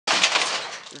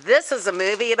This is a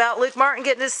movie about Luke Martin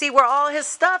getting to see where all his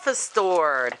stuff is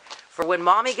stored for when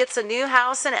Mommy gets a new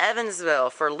house in Evansville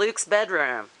for Luke's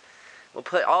bedroom. We'll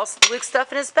put all Luke's stuff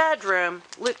in his bedroom.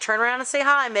 Luke, turn around and say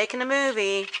hi, making a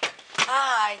movie.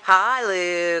 Hi. Hi,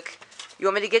 Luke. You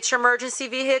want me to get your emergency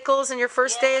vehicles and your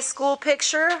first day of school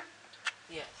picture?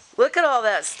 Yes. Look at all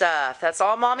that stuff. That's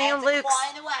all Mommy and Luke's.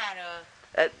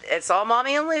 It's all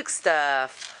Mommy and Luke's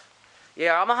stuff.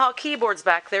 Your Yamaha keyboard's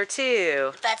back there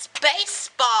too. That's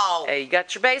baseball. Hey, you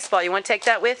got your baseball. You want to take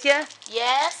that with you?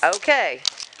 Yes. Okay.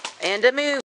 And a movie.